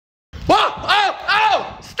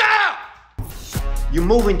You're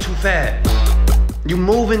moving too fast. You're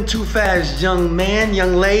moving too fast, young man,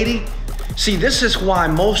 young lady. See, this is why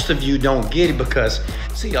most of you don't get it, because,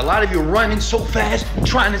 see, a lot of you are running so fast,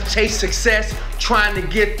 trying to chase success, trying to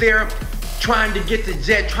get there, trying to get the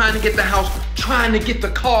jet, trying to get the house, trying to get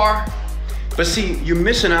the car. But see, you're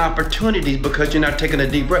missing opportunities because you're not taking a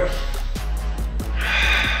deep breath.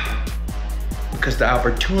 Because the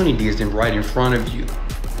opportunity is right in front of you,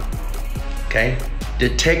 okay? The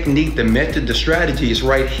technique, the method, the strategy is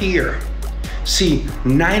right here. See,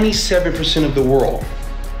 97% of the world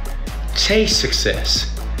chase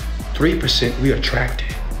success. 3% we attract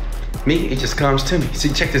it. Me, it just comes to me. See,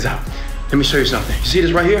 check this out. Let me show you something. You see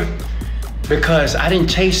this right here? Because I didn't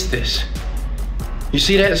chase this. You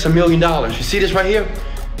see that? It's $1 million. You see this right here?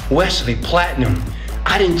 Wesley, platinum.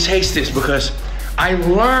 I didn't chase this because I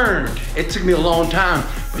learned. It took me a long time,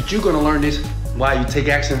 but you're gonna learn this while you take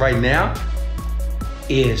action right now.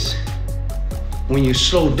 Is when you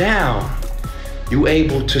slow down, you're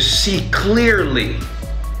able to see clearly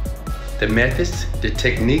the methods, the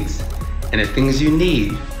techniques, and the things you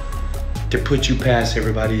need to put you past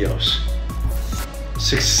everybody else.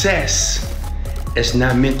 Success is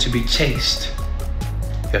not meant to be chased.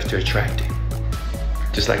 You have to attract it,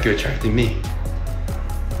 just like you're attracting me.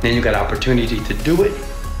 Then you got an opportunity to do it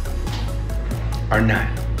or not.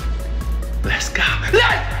 Let's go.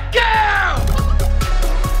 Let's go!